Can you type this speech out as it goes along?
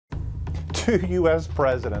2 U.S.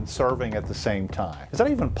 presidents serving at the same time. Is that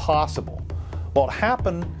even possible? Well, it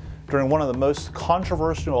happened during one of the most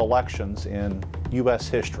controversial elections in U.S.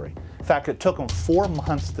 history. In fact, it took them 4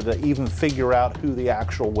 months to even figure out who the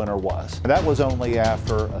actual winner was. And that was only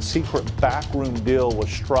after a secret backroom deal was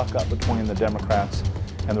struck up between the Democrats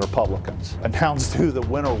and the Republicans. Announced who the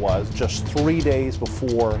winner was just 3 days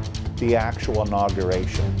before the actual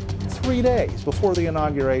inauguration. 3 days before the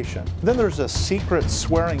inauguration. Then there's a secret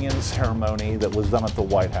swearing-in ceremony that was done at the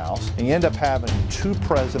White House, and you end up having 2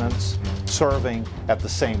 presidents serving at the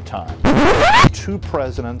same time. 2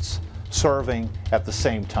 presidents serving at the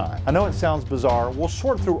same time. I know it sounds bizarre. We'll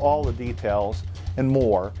sort through all the details and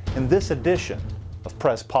more in this edition of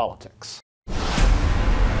PREZ Politics.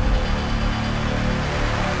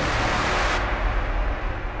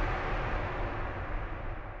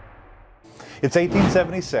 It's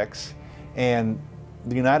 1876, and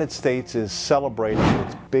the United States is celebrating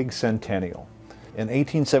its big centennial. In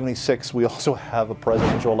 1876, we also have a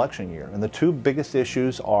presidential election year, and the 2 biggest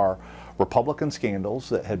issues are Republican scandals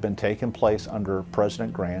that had been taking place under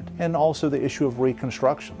President Grant, and also the issue of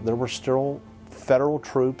Reconstruction. There were still federal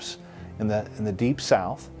troops in the Deep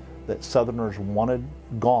South that Southerners wanted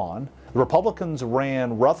gone. The Republicans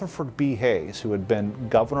ran Rutherford B. Hayes, who had been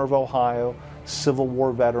governor of Ohio, Civil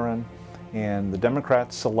War veteran, and the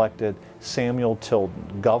Democrats selected Samuel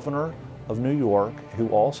Tilden, governor of New York, who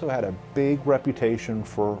also had a big reputation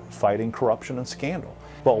for fighting corruption and scandal.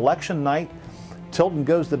 Well, election night, Tilden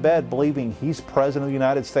goes to bed believing he's president of the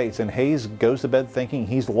United States, and Hayes goes to bed thinking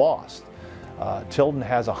he's lost. Tilden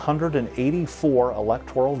has 184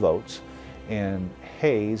 electoral votes, and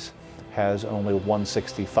Hayes has only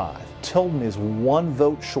 165. Tilden is 1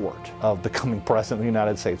 vote short of becoming president of the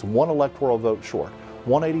United States, 1 electoral vote short.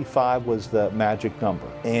 185 was the magic number.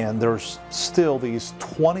 And there's still these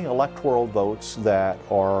 20 electoral votes that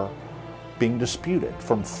are being disputed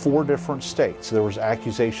from 4 different states. There was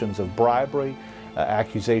accusations of bribery,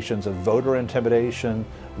 accusations of voter intimidation,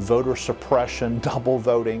 voter suppression, double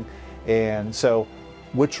voting. And so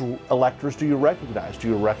which electors do you recognize? Do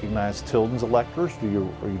you recognize Tilden's electors?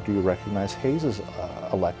 Or do you recognize Hayes's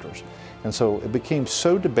electors? And so it became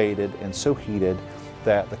so debated and so heated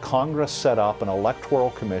that the Congress set up an electoral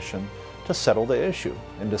commission to settle the issue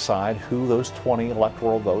and decide who those 20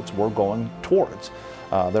 electoral votes were going towards.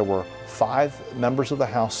 There were 5 members of the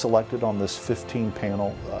House selected on this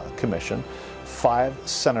 15-panel commission, 5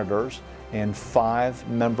 senators, and 5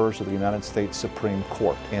 members of the United States Supreme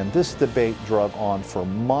Court. And this debate drug on for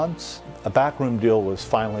months. A backroom deal was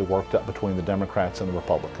finally worked up between the Democrats and the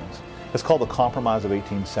Republicans. It's called the Compromise of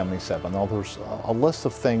 1877. Now, there's a list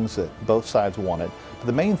of things that both sides wanted, but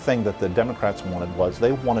the main thing that the Democrats wanted was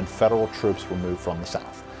they wanted federal troops removed from the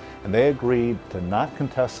South. And they agreed to not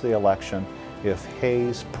contest the election if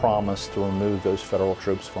Hayes promised to remove those federal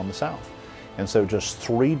troops from the South. And so just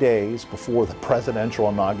 3 days before the presidential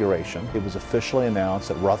inauguration, it was officially announced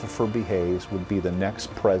that Rutherford B. Hayes would be the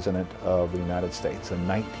next president of the United States, the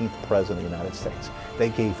 19th president of the United States. They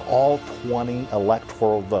gave all 20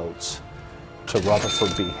 electoral votes to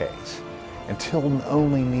Rutherford B. Hayes. And Tilden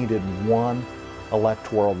only needed 1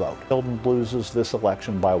 electoral vote. Tilden loses this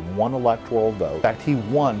election by 1 electoral vote. In fact, he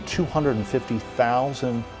won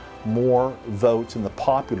 250,000 more votes in the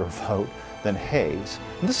popular vote than Hayes.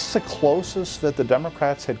 And this is the closest that the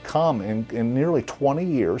Democrats had come in nearly 20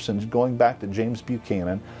 years, and going back to James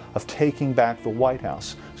Buchanan, of taking back the White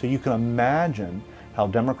House. So you can imagine how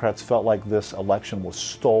Democrats felt like this election was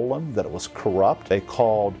stolen, that it was corrupt. They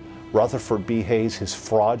called Rutherford B. Hayes his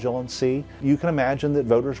fraudulency. You can imagine that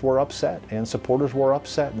voters were upset and supporters were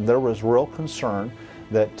upset, and there was real concern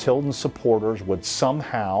that Tilden's supporters would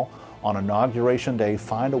somehow on Inauguration Day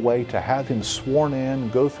find a way to have him sworn in,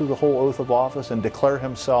 go through the whole oath of office, and declare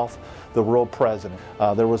himself the real president.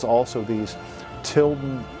 There was also these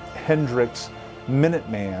Tilden-Hendricks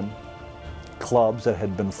Minuteman clubs that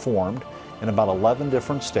had been formed in about 11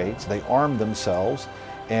 different states. They armed themselves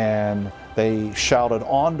and they shouted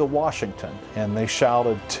 "On to Washington," and they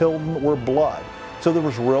shouted "Tilden or blood." So there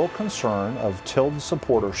was real concern of Tilden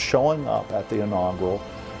supporters showing up at the inaugural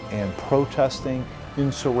and protesting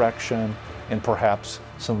insurrection and perhaps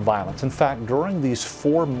some violence. In fact, during these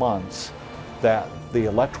 4 months that the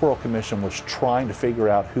Electoral Commission was trying to figure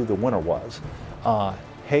out who the winner was,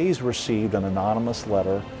 Hayes received an anonymous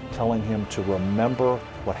letter telling him to remember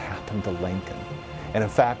what happened to Lincoln. And in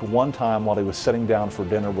fact, one time while he was sitting down for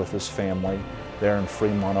dinner with his family there in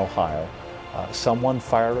Fremont, Ohio, someone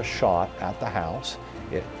fired a shot at the house.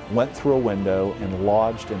 It went through a window and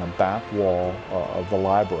lodged in a back wall of the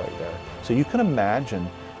library there. So you can imagine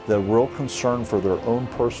the real concern for their own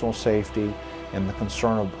personal safety and the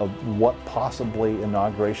concern of what possibly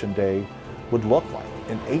Inauguration Day would look like.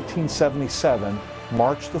 In 1877,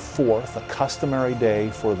 March the 4th, the customary day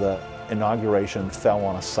for the inauguration, fell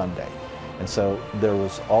on a Sunday. And so it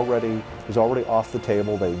was already off the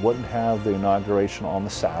table. They wouldn't have the inauguration on the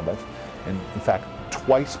Sabbath. And in fact,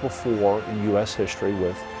 twice before in U.S. history,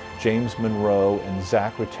 with James Monroe and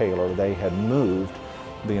Zachary Taylor, they had moved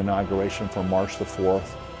the inauguration from March the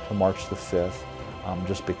 4th to March the 5th,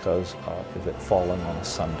 just because of it falling on a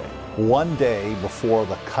Sunday. One day before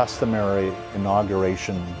the customary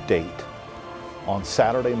inauguration date, on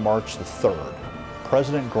Saturday, March the 3rd,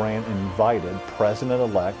 President Grant invited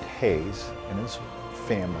President-elect Hayes and his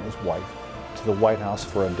family, his wife, to the White House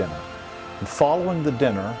for a dinner. And following the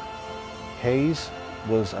dinner, Hayes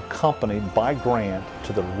was accompanied by Grant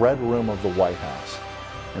to the Red Room of the White House.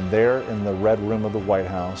 And there in the Red Room of the White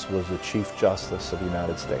House was the Chief Justice of the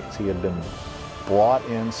United States. He had been brought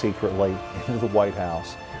in secretly into the White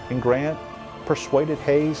House, and Grant persuaded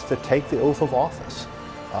Hayes to take the oath of office.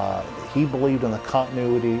 He believed in the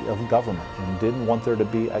continuity of government and didn't want there to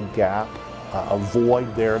be a gap, a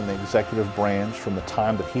void there in the executive branch from the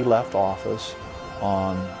time that he left office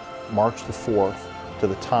on March the 4th to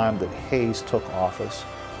the time that Hayes took office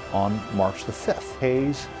on March the 5th.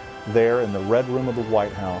 Hayes, there in the Red Room of the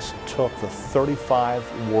White House, took the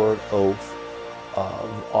 35-word oath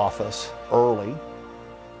of office early,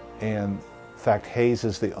 and in fact, Hayes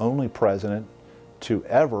is the only president to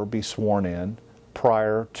ever be sworn in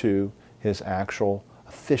prior to his actual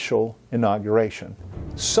official inauguration.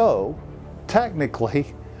 So,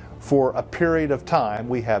 technically, for a period of time,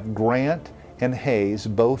 we have Grant and Hayes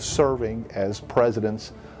both serving as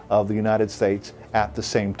presidents of the United States at the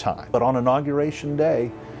same time. But on Inauguration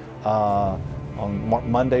Day,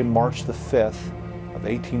 on Monday, March the 5th of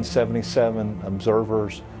 1877,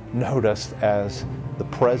 observers noticed as the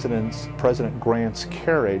President Grant's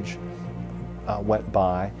carriage went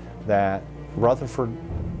by that Rutherford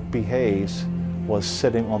B. Hayes was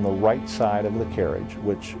sitting on the right side of the carriage,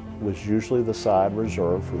 which was usually the side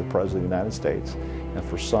reserved for the President of the United States. And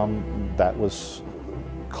for some, that was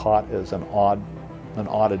caught as an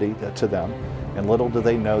oddity to them. And little did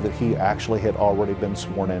they know that he actually had already been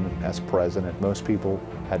sworn in as president. Most people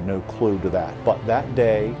had no clue to that. But that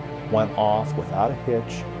day went off without a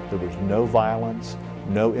hitch. There was no violence,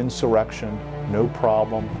 no insurrection, no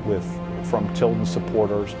problem from Tilden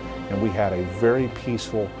supporters, and we had a very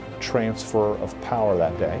peaceful transfer of power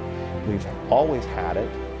that day. We've always had it,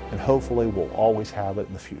 and hopefully we'll always have it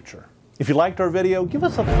in the future. If you liked our video, give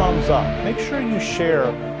us a thumbs up. Make sure you share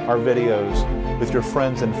our videos with your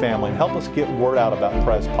friends and family and help us get word out about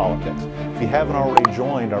PREZ Politics. If you haven't already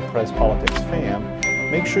joined our PREZ Politics fam,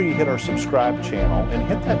 make sure you hit our subscribe channel and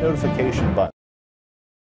hit that notification button.